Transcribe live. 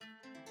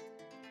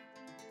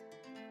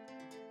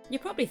You're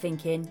probably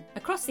thinking,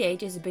 Across the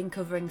Ages have been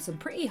covering some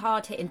pretty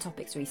hard-hitting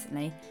topics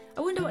recently.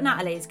 I wonder what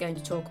Natalie is going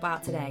to talk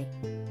about today.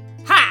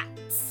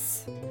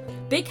 Hats!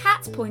 Big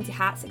hats, pointy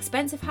hats,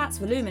 expensive hats,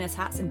 voluminous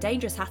hats and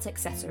dangerous hat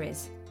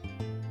accessories.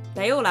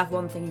 They all have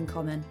one thing in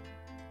common.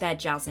 They're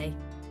jazzy.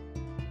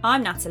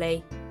 I'm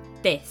Natalie.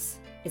 This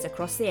is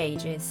Across the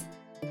Ages.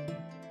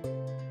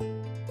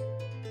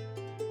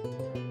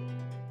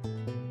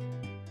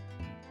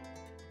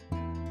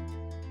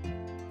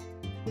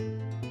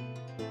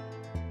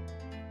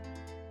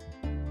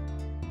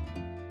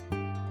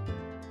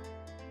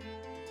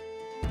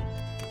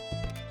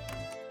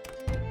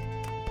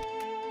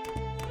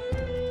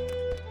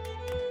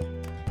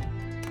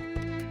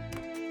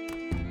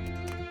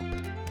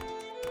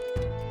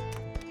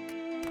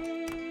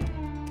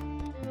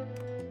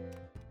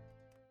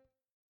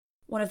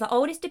 One of the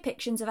oldest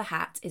depictions of a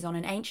hat is on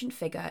an ancient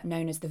figure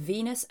known as the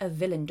Venus of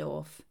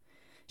Willendorf.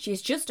 She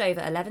is just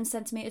over 11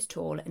 centimetres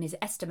tall and is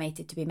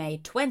estimated to be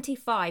made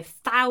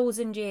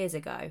 25,000 years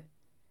ago.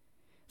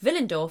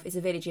 Willendorf is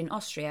a village in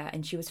Austria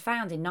and she was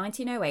found in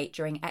 1908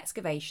 during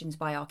excavations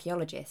by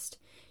archaeologists.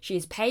 She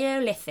is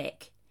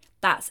Paleolithic,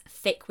 that's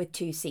thick with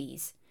two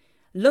C's,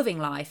 loving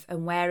life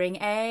and wearing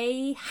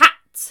a hat.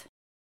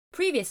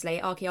 Previously,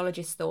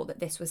 archaeologists thought that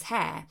this was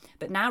hair,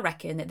 but now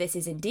reckon that this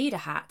is indeed a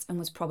hat and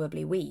was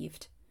probably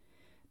weaved.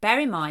 Bear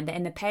in mind that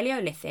in the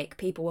Paleolithic,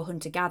 people were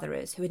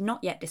hunter-gatherers who had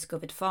not yet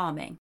discovered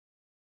farming.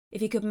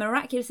 If you could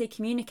miraculously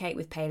communicate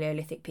with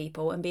Paleolithic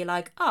people and be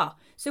like,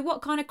 so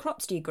what kind of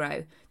crops do you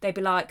grow? They'd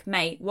be like,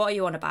 mate, what are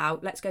you on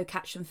about? Let's go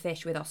catch some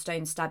fish with our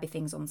stone stabby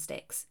things on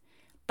sticks.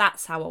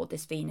 That's how old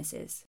this Venus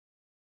is.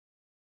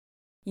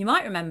 You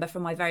might remember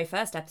from my very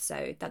first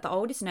episode that the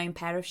oldest known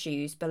pair of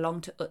shoes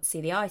belonged to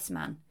Ötzi the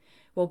Iceman.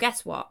 Well,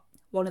 guess what?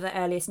 One of the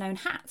earliest known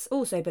hats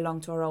also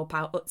belonged to our old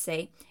pal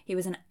Ötzi. He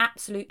was an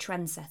absolute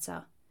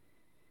trendsetter.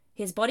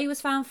 His body was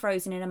found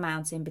frozen in a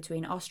mountain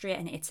between Austria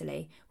and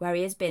Italy, where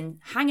he has been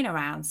hanging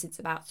around since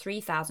about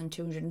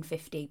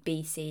 3250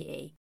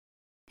 BCE.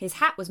 His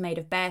hat was made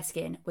of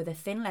bearskin with a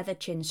thin leather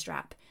chin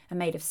strap and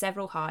made of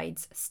several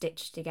hides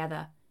stitched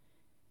together.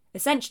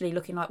 Essentially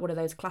looking like one of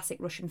those classic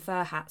Russian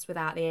fur hats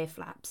without the ear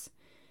flaps.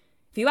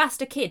 If you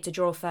asked a kid to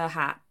draw a fur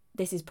hat,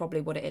 this is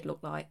probably what it'd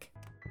look like.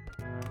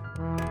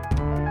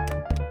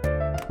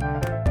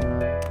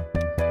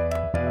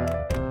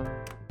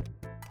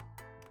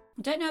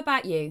 I don't know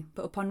about you,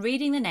 but upon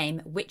reading the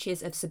name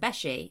Witches of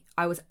Sebeshi,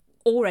 I was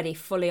already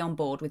fully on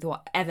board with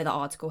whatever the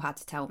article had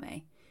to tell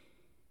me.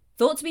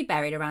 Thought to be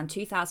buried around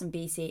 2000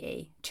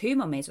 BCE, two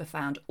mummies were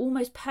found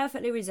almost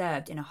perfectly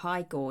reserved in a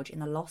high gorge in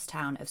the lost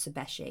town of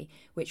Sebeshi,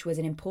 which was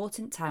an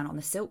important town on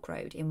the Silk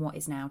Road in what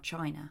is now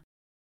China.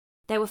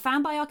 They were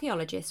found by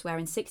archaeologists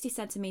wearing 60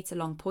 centimetre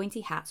long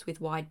pointy hats with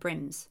wide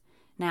brims.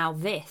 Now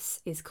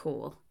this is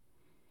cool.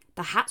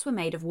 The hats were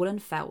made of woolen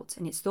felt,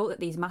 and it's thought that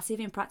these massive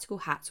impractical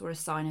hats were a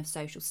sign of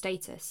social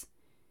status.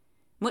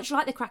 Much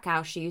like the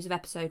Krakow shoes of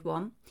episode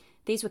 1,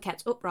 these were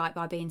kept upright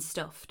by being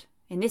stuffed,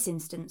 in this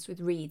instance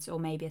with reeds or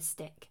maybe a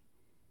stick.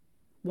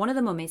 One of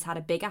the mummies had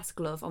a big-ass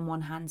glove on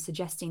one hand,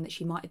 suggesting that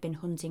she might have been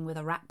hunting with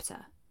a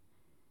raptor.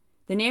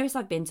 The nearest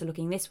I've been to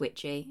looking this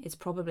witchy is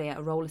probably at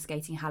a roller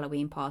skating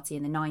Halloween party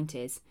in the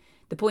 90s,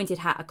 the pointed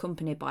hat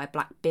accompanied by a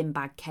black bin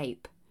bag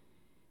cape.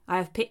 I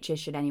have pictures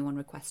should anyone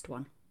request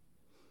one.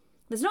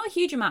 There's not a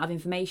huge amount of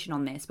information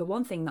on this, but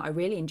one thing that I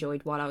really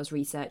enjoyed while I was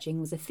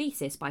researching was a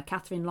thesis by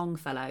Catherine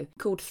Longfellow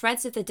called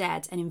Threads of the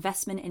Dead, an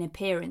Investment in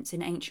Appearance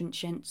in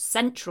Ancient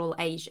Central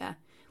Asia,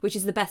 which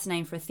is the best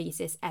name for a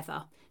thesis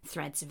ever,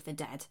 Threads of the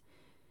Dead.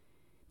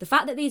 The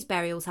fact that these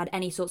burials had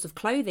any sorts of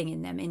clothing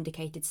in them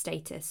indicated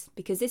status,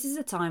 because this is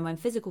a time when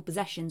physical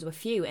possessions were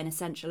few and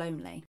essential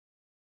only.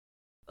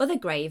 Other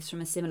graves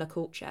from a similar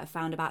culture,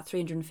 found about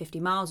 350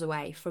 miles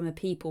away from a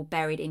people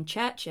buried in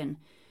Churchen,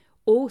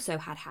 also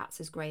had hats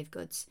as grave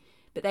goods,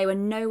 but they were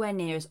nowhere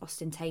near as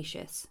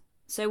ostentatious.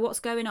 So what's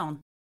going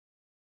on?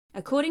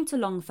 According to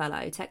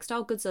Longfellow,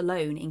 textile goods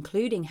alone,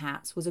 including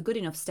hats, was a good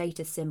enough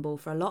status symbol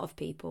for a lot of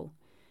people.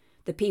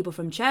 The people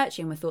from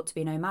Churchen were thought to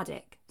be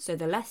nomadic, so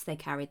the less they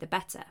carried the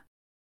better.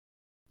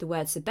 The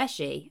word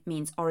Sebeshi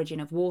means origin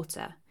of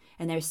water,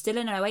 and there is still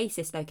an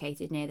oasis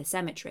located near the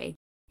cemetery,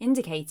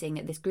 indicating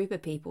that this group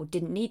of people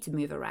didn't need to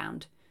move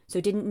around,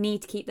 so didn't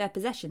need to keep their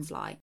possessions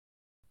light.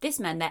 This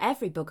meant that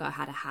every bugger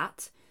had a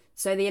hat,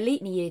 so the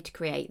elite needed to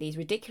create these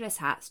ridiculous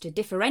hats to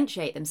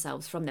differentiate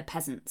themselves from the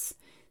peasants,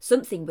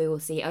 something we will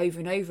see over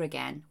and over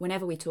again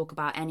whenever we talk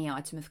about any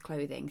item of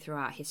clothing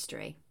throughout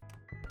history.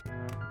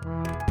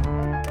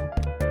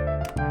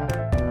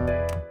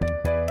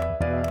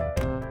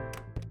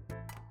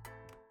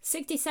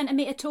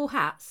 "60-centimetre tall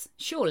hats?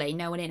 Surely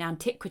no one in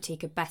antiquity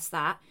could best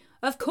that.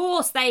 Of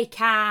course they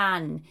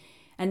can!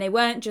 And they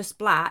weren't just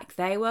black,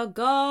 they were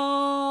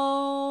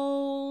gold.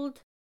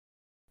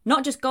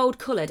 Not just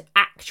gold-coloured,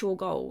 actual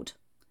gold.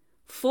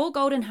 4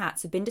 golden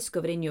hats have been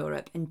discovered in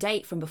Europe and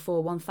date from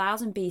before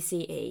 1000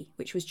 BCE,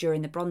 which was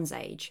during the Bronze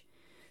Age.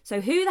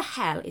 So who the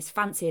hell is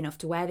fancy enough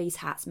to wear these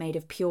hats made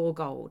of pure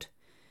gold?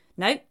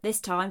 Nope, this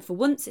time, for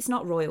once, it's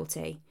not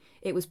royalty.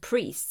 It was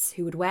priests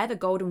who would wear the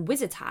golden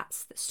wizard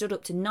hats that stood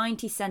up to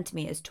 90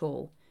 centimetres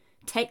tall.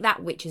 Take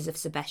that, witches of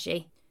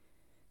Sebeshi.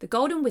 The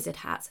golden wizard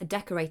hats are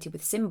decorated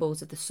with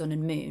symbols of the sun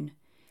and moon.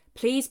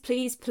 Please,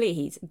 please,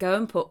 please go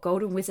and put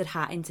golden wizard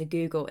hat into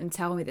Google and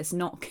tell me this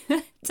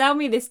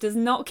does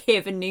not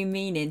give a new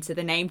meaning to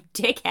the name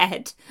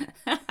dickhead.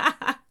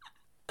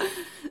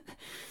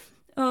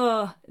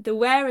 Oh, the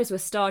wearers were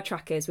star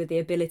trackers with the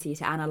ability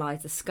to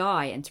analyse the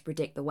sky and to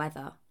predict the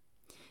weather.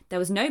 There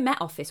was no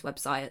Met Office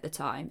website at the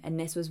time, and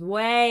this was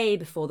way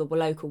before the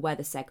local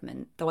weather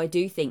segment, though I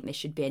do think this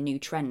should be a new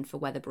trend for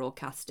weather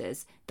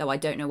broadcasters, though I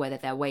don't know whether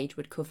their wage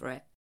would cover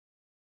it.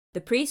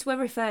 The priests were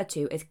referred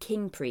to as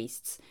king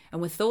priests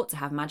and were thought to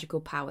have magical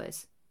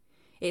powers.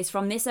 It is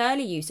from this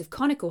early use of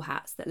conical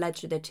hats that led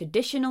to the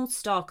traditional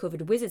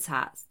star-covered wizard's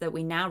hats that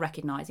we now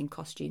recognise in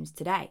costumes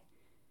today.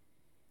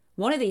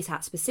 One of these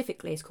hats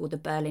specifically is called the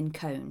Berlin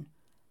Cone.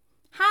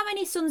 How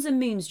many suns and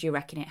moons do you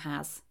reckon it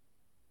has?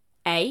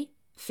 A.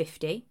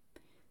 50,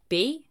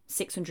 B.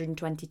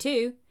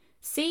 622,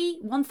 C.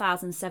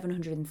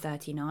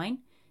 1739,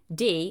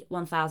 D.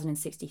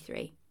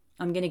 1063.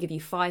 I'm going to give you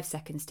 5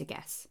 seconds to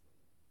guess.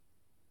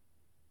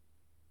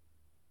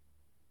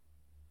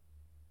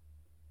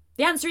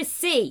 The answer is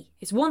C.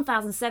 It's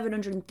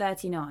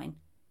 1739.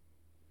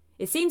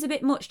 It seems a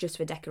bit much just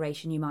for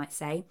decoration, you might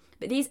say,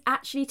 but these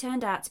actually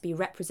turned out to be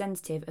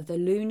representative of the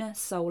lunar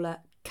solar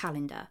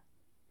calendar.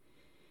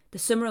 The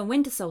summer and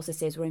winter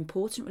solstices were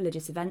important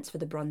religious events for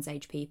the Bronze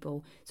Age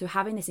people, so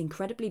having this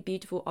incredibly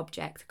beautiful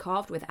object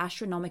carved with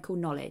astronomical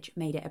knowledge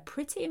made it a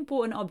pretty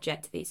important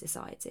object to these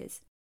societies.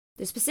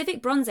 The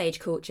specific Bronze Age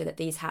culture that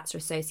these hats are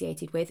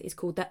associated with is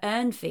called the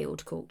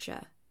Urnfield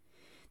culture.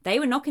 They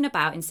were knocking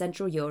about in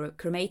Central Europe,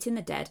 cremating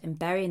the dead and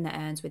burying the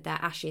urns with their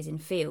ashes in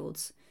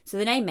fields, so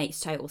the name makes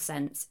total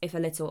sense, if a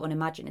little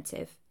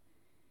unimaginative.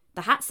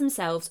 The hats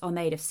themselves are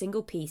made of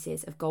single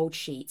pieces of gold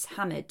sheets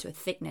hammered to a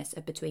thickness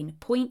of between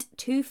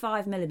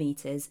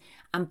 0.25mm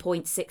and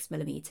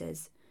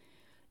 0.6mm.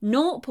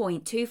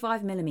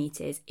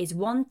 0.25mm is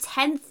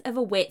 1/10 of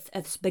a width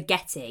of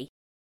spaghetti.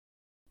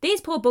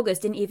 These poor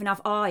buggers didn't even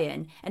have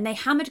iron, and they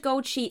hammered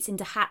gold sheets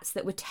into hats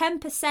that were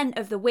 10%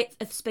 of the width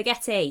of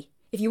spaghetti.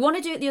 If you want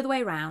to do it the other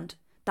way round,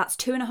 that's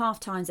 2.5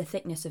 times the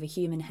thickness of a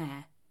human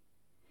hair.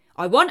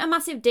 I want a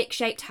massive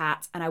dick-shaped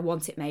hat, and I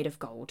want it made of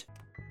gold.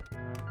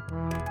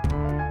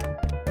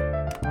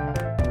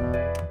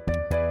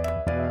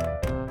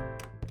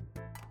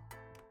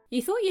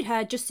 You thought you'd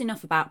heard just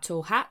enough about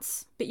tall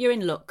hats, but you're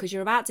in luck because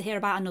you're about to hear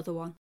about another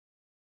one.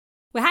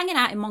 We're hanging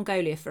out in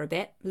Mongolia for a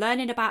bit,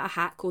 learning about a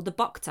hat called the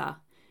Bokta,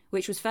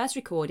 which was first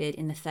recorded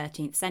in the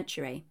 13th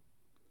century.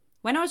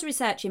 When I was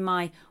researching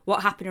my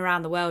What Happened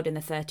Around the World in the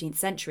 13th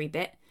Century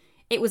bit,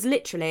 it was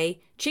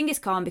literally Genghis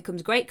Khan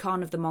becomes Great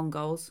Khan of the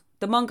Mongols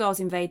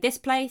invade this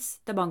place,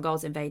 the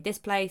Mongols invade this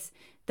place,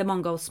 the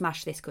Mongols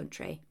smash this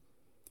country.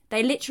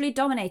 They literally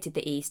dominated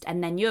the East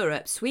and then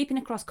Europe, sweeping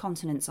across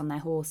continents on their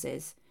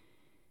horses.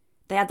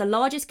 They had the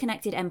largest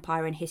connected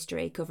empire in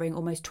history, covering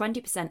almost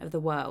 20% of the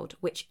world,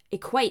 which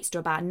equates to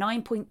about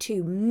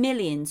 9.2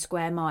 million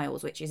square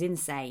miles, which is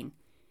insane.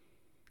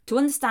 To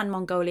understand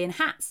Mongolian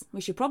hats, we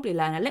should probably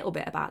learn a little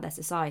bit about their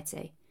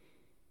society.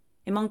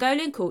 In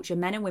Mongolian culture,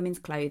 men and women's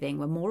clothing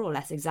were more or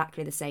less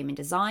exactly the same in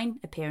design,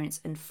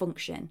 appearance and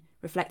function,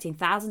 reflecting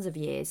thousands of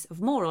years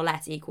of more or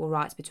less equal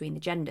rights between the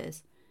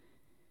genders.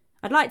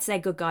 I'd like to say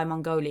good guy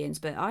Mongolians,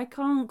 but I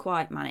can't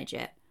quite manage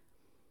it.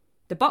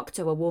 The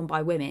Bokta were worn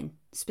by women,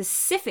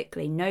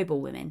 specifically noble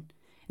women,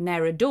 and they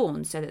are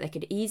adorned so that they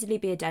could easily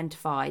be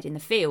identified in the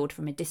field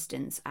from a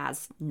distance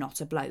as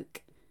not a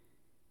bloke.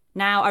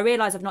 Now, I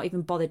realise I've not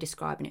even bothered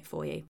describing it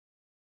for you.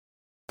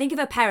 Think of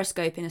a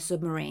periscope in a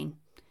submarine.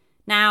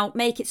 Now,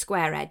 make it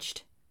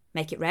square-edged.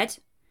 Make it red.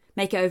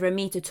 Make it over 1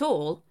 metre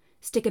tall.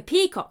 Stick a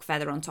peacock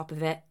feather on top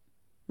of it.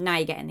 Now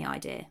you're getting the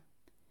idea.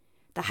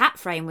 The hat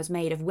frame was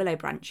made of willow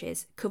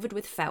branches, covered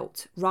with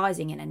felt,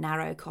 rising in a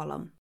narrow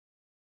column.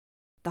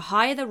 The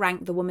higher the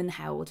rank the woman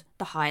held,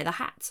 the higher the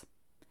hat.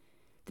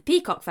 The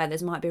peacock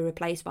feathers might be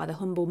replaced by the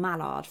humble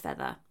mallard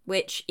feather,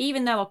 which,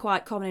 even though are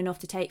quite common enough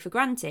to take for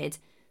granted,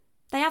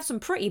 they have some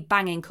pretty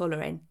banging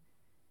colouring.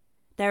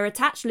 They were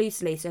attached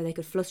loosely so they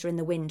could flutter in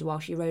the wind while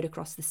she rode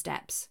across the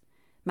steps.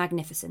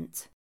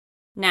 Magnificent.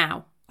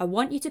 Now, I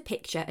want you to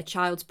picture a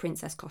child's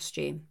princess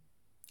costume.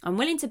 I'm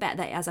willing to bet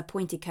that it has a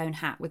pointy cone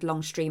hat with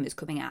long streamers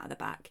coming out of the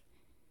back.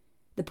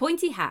 The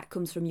pointy hat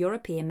comes from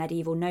European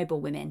medieval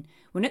noblewomen,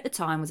 when at the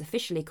time was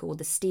officially called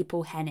the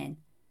steeple hennin.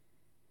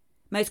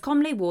 Most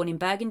commonly worn in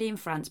Burgundy and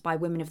France by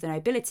women of the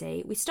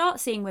nobility, we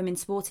start seeing women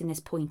sporting this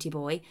pointy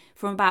boy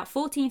from about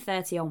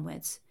 1430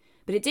 onwards,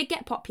 but it did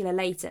get popular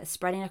later,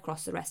 spreading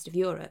across the rest of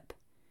Europe.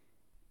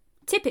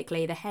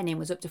 Typically, the hennin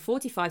was up to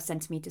 45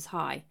 centimetres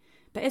high,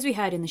 but as we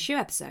heard in the shoe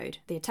episode,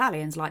 the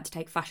Italians like to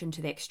take fashion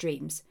to the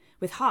extremes,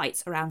 with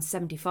heights around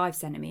 75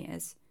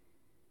 centimetres.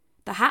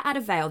 The hat had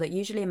a veil that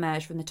usually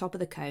emerged from the top of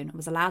the cone and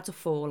was allowed to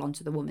fall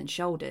onto the woman's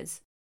shoulders.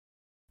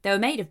 They were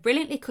made of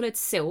brilliantly coloured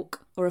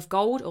silk or of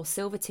gold or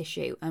silver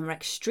tissue and were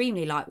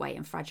extremely lightweight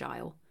and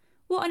fragile.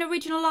 What an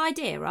original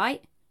idea,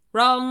 right?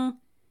 Wrong!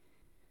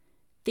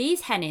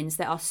 These hennins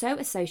that are so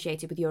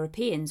associated with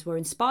Europeans were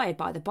inspired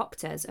by the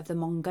boktas of the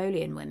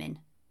Mongolian women.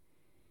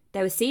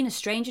 They were seen as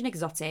strange and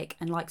exotic,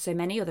 and like so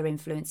many other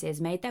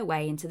influences, made their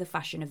way into the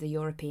fashion of the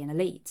European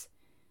elite.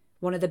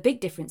 One of the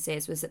big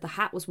differences was that the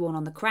hat was worn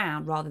on the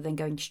crown rather than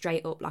going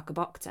straight up like a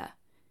bokta.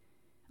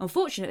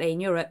 Unfortunately, in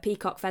Europe,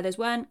 peacock feathers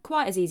weren't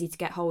quite as easy to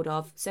get hold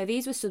of, so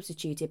these were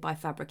substituted by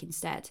fabric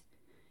instead.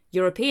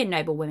 European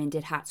noblewomen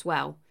did hats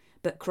well,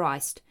 but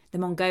Christ, the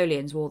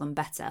Mongolians wore them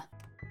better.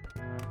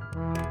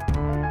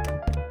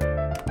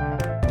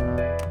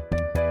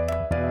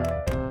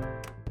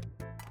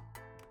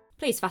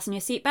 Please fasten your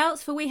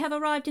seatbelts, for we have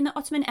arrived in the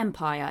Ottoman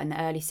Empire in the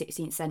early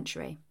 16th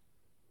century.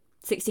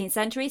 16th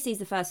century sees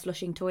the first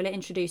flushing toilet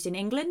introduced in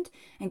England,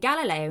 and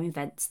Galileo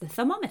invents the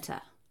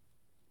thermometer.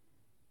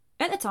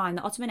 At the time,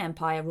 the Ottoman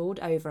Empire ruled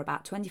over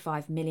about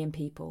 25 million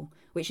people,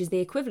 which is the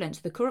equivalent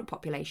to the current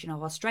population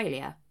of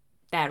Australia.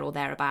 There or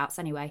thereabouts,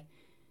 anyway.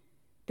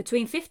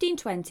 Between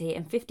 1520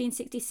 and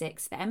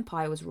 1566, the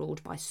empire was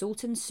ruled by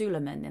Sultan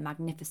Suleiman the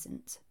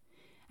Magnificent.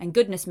 And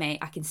goodness me,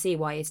 I can see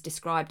why he's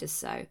described as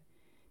so.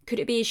 Could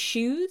it be his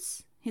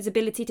shoes? His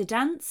ability to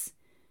dance?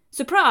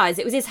 Surprise,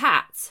 it was his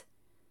hat!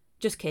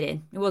 Just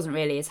kidding, it wasn't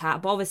really his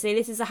hat, but obviously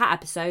this is a hat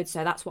episode,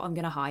 so that's what I'm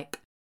going to hype.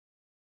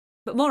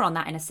 But more on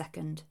that in a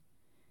second.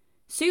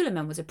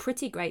 Suleiman was a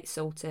pretty great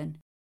sultan.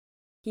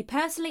 He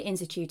personally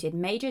instituted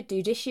major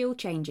judicial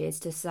changes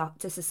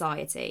to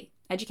society,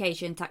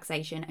 education,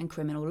 taxation and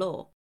criminal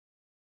law.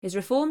 His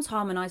reforms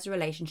harmonised the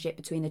relationship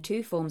between the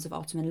two forms of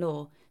Ottoman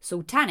law,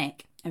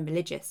 sultanic and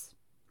religious.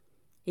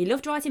 He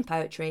loved writing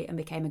poetry and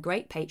became a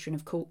great patron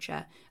of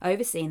culture,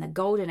 overseeing the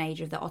golden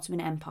age of the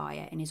Ottoman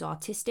Empire in his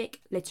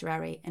artistic,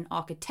 literary and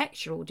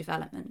architectural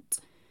development.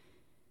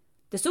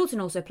 The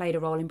Sultan also played a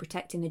role in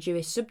protecting the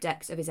Jewish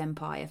subjects of his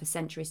empire for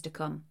centuries to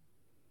come.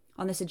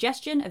 On the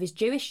suggestion of his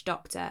Jewish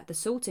doctor, the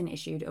Sultan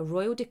issued a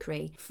royal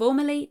decree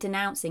formally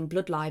denouncing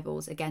blood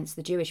libels against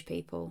the Jewish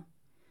people.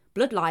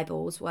 Blood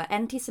libels were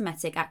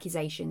anti-Semitic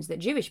accusations that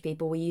Jewish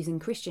people were using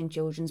Christian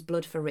children's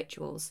blood for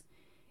rituals.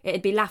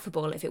 It'd be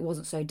laughable if it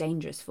wasn't so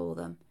dangerous for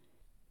them.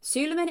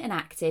 Suleiman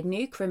enacted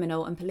new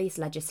criminal and police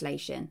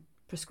legislation,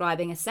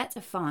 prescribing a set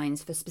of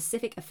fines for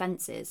specific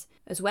offences,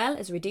 as well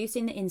as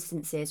reducing the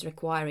instances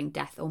requiring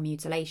death or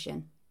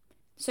mutilation.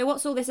 So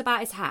what's all this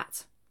about his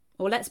hat?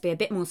 Or let's be a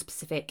bit more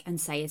specific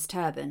and say his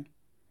turban.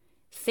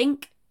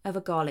 Think of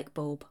a garlic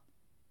bulb.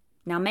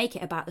 Now make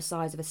it about the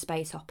size of a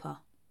space hopper.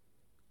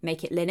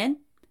 Make it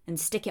linen and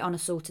stick it on a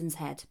sultan's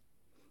head.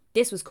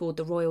 This was called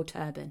the royal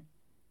turban.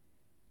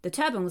 The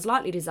turban was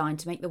likely designed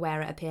to make the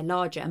wearer appear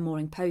larger and more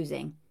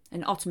imposing,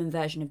 an Ottoman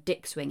version of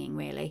dick swinging,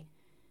 really.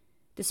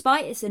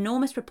 Despite its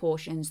enormous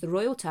proportions, the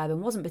royal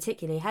turban wasn't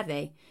particularly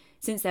heavy,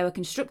 since they were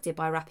constructed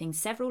by wrapping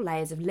several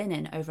layers of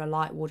linen over a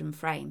light wooden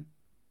frame.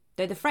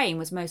 Though the frame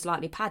was most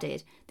likely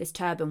padded, this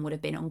turban would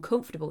have been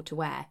uncomfortable to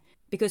wear,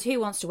 because who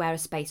wants to wear a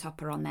space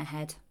hopper on their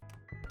head?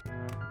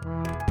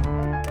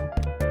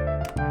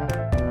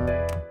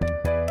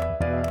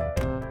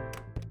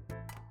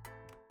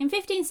 In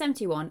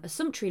 1571, a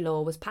sumptuary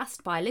law was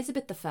passed by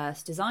Elizabeth I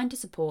designed to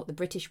support the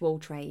British wool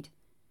trade.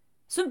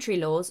 Sumptuary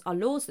laws are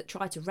laws that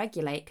try to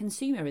regulate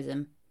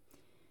consumerism.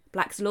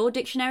 Black's Law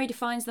Dictionary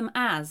defines them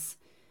as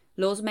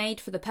laws made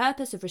for the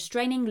purpose of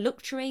restraining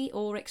luxury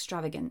or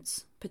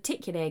extravagance,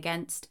 particularly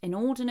against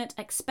inordinate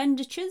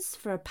expenditures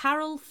for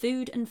apparel,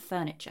 food and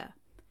furniture.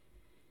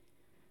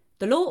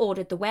 The law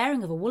ordered the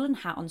wearing of a woolen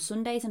hat on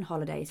Sundays and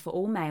holidays for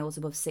all males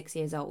above 6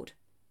 years old.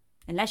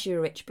 Unless you're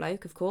a rich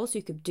bloke, of course,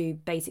 who could do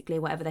basically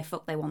whatever the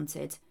fuck they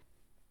wanted.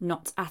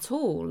 Not at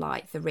all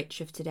like the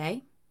rich of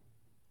today.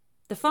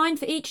 The fine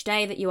for each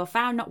day that you are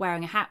found not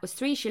wearing a hat was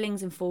 3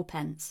 shillings and 4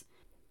 pence.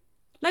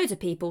 Loads of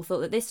people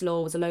thought that this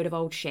law was a load of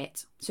old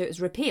shit, so it was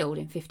repealed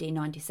in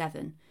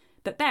 1597.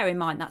 But bear in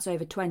mind that's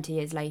over 20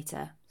 years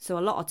later, so a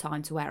lot of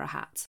time to wear a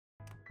hat.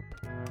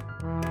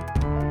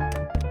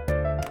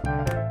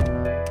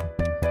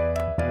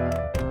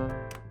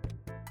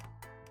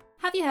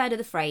 Have you heard of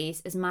the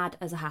phrase, as mad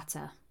as a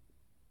hatter?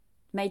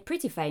 Made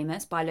pretty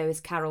famous by Lewis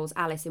Carroll's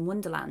Alice in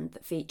Wonderland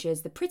that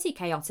features the pretty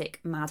chaotic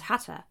Mad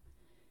Hatter.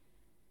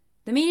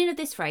 The meaning of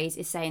this phrase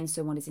is saying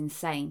someone is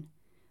insane,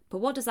 but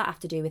what does that have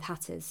to do with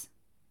hatters?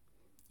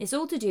 It's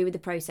all to do with the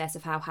process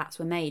of how hats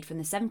were made from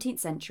the 17th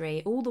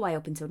century all the way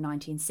up until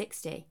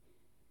 1960.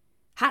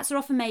 Hats are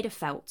often made of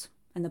felt,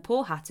 and the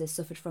poor hatters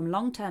suffered from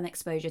long-term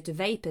exposure to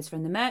vapours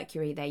from the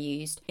mercury they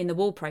used in the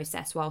wool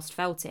process whilst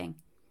felting.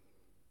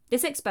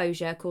 This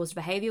exposure caused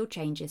behavioural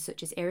changes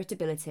such as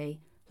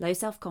irritability, low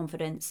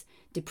self-confidence,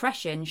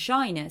 depression,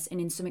 shyness, and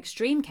in some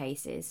extreme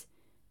cases,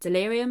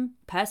 delirium,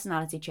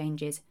 personality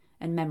changes,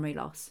 and memory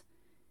loss.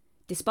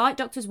 Despite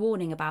doctors'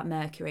 warning about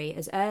mercury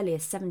as early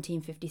as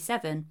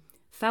 1757,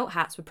 felt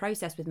hats were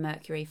processed with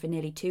mercury for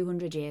nearly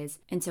 200 years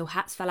until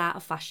hats fell out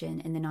of fashion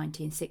in the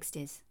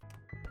 1960s.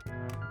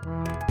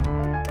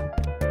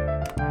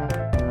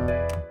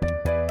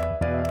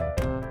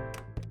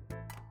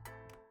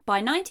 By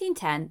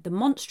 1910, the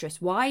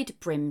monstrous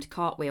wide-brimmed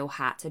cartwheel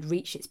hat had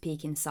reached its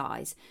peak in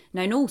size,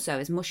 known also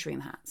as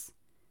mushroom hats.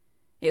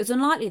 It was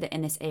unlikely that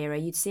in this era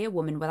you'd see a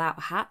woman without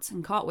a hat,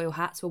 and cartwheel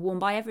hats were worn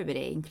by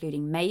everybody,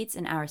 including maids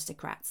and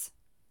aristocrats.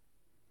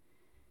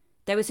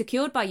 They were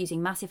secured by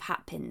using massive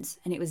hat pins,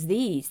 and it was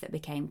these that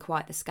became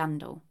quite the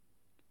scandal.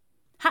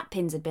 Hat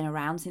pins had been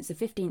around since the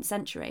 15th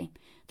century,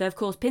 though of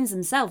course pins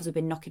themselves had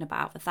been knocking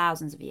about for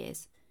thousands of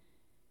years.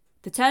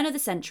 The turn of the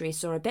century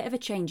saw a bit of a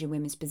change in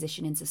women's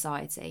position in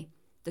society.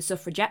 The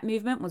suffragette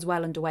movement was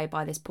well underway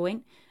by this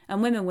point,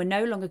 and women were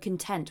no longer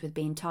content with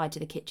being tied to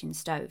the kitchen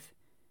stove.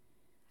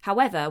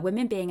 However,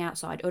 women being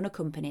outside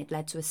unaccompanied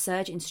led to a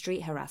surge in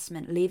street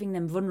harassment, leaving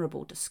them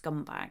vulnerable to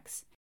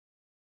scumbags.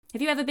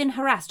 Have you ever been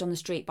harassed on the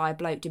street by a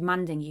bloke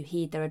demanding you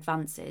heed their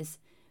advances?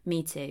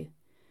 Me too.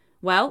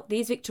 Well,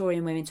 these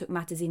Victorian women took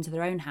matters into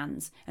their own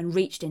hands and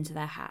reached into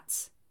their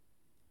hats.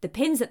 The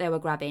pins that they were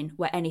grabbing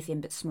were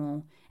anything but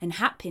small, and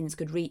hat pins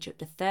could reach up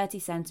to 30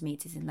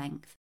 centimetres in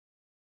length.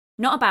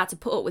 Not about to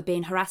put up with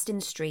being harassed in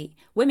the street,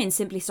 women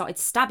simply started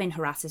stabbing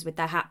harassers with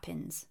their hat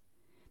pins.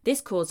 This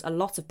caused a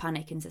lot of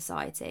panic in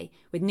society,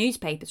 with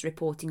newspapers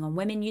reporting on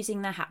women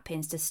using their hat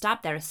pins to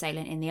stab their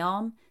assailant in the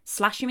arm,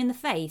 slash him in the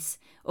face,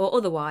 or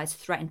otherwise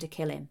threaten to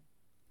kill him.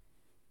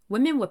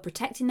 Women were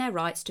protecting their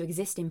rights to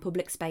exist in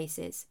public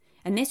spaces,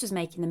 and this was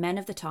making the men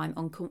of the time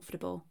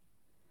uncomfortable.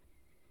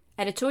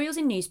 Editorials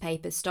in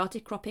newspapers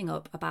started cropping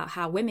up about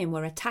how women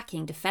were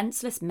attacking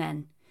defenceless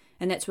men,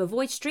 and that to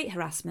avoid street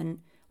harassment,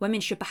 women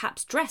should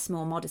perhaps dress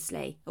more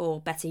modestly, or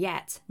better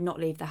yet, not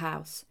leave the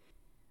house.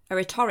 A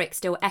rhetoric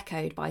still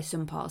echoed by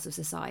some parts of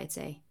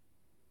society.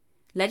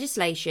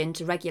 Legislation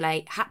to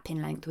regulate hat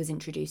pin length was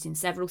introduced in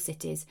several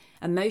cities,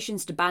 and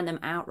motions to ban them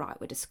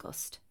outright were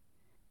discussed.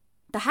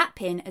 The hat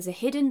pin as a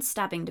hidden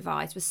stabbing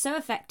device was so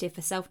effective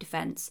for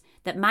self-defence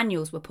that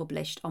manuals were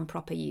published on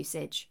proper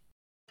usage.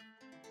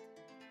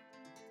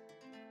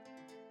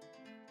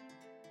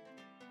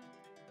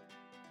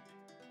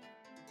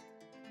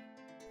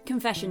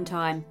 Confession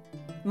time.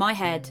 My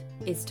head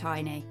is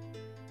tiny.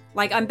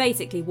 Like, I'm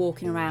basically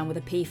walking around with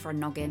a pea for a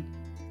noggin.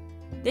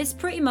 This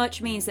pretty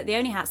much means that the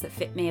only hats that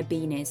fit me are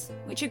beanies,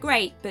 which are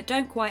great but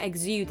don't quite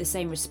exude the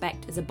same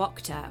respect as a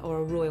bokta or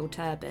a royal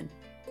turban.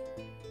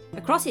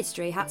 Across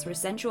history, hats were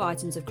essential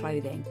items of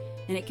clothing,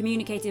 and it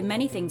communicated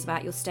many things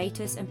about your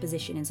status and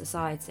position in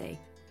society.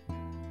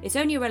 It's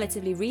only a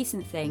relatively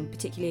recent thing,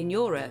 particularly in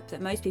Europe,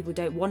 that most people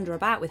don't wander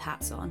about with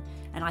hats on,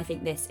 and I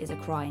think this is a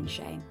crying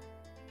shame.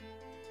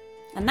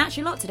 And that's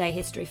your lot today,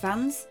 history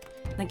fans.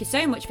 Thank you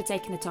so much for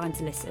taking the time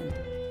to listen.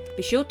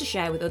 Be sure to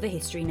share with other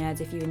history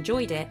nerds if you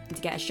enjoyed it, and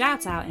to get a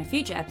shout out in a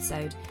future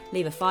episode,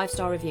 leave a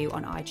 5-star review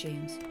on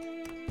iTunes.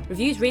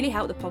 Reviews really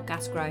help the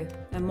podcast grow,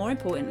 and more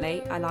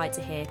importantly, I like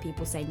to hear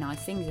people say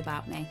nice things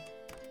about me.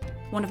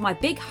 One of my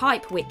big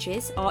hype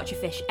witches,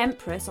 Archerfish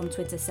Empress on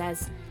Twitter,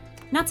 says,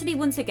 "Natalie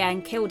once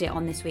again killed it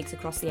on this week's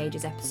Across the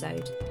Ages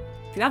episode.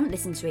 If you haven't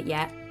listened to it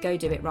yet, go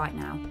do it right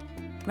now.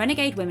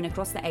 Renegade Women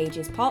Across the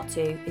Ages Part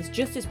 2 is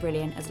just as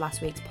brilliant as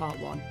last week's Part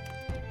 1.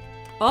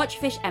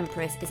 Archerfish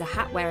Empress is a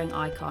hat-wearing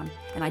icon,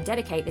 and I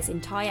dedicate this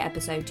entire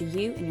episode to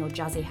you and your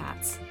jazzy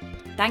hats.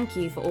 Thank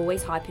you for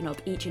always hyping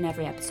up each and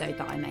every episode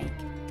that I make."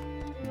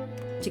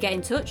 To get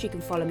in touch, you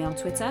can follow me on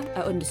Twitter at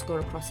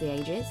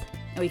 _AcrossTheAges,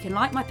 or you can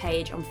like my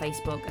page on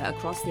Facebook at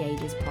Across the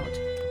Ages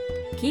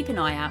Pod. Keep an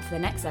eye out for the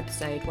next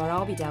episode where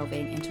I'll be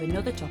delving into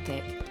another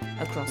topic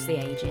across the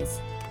ages.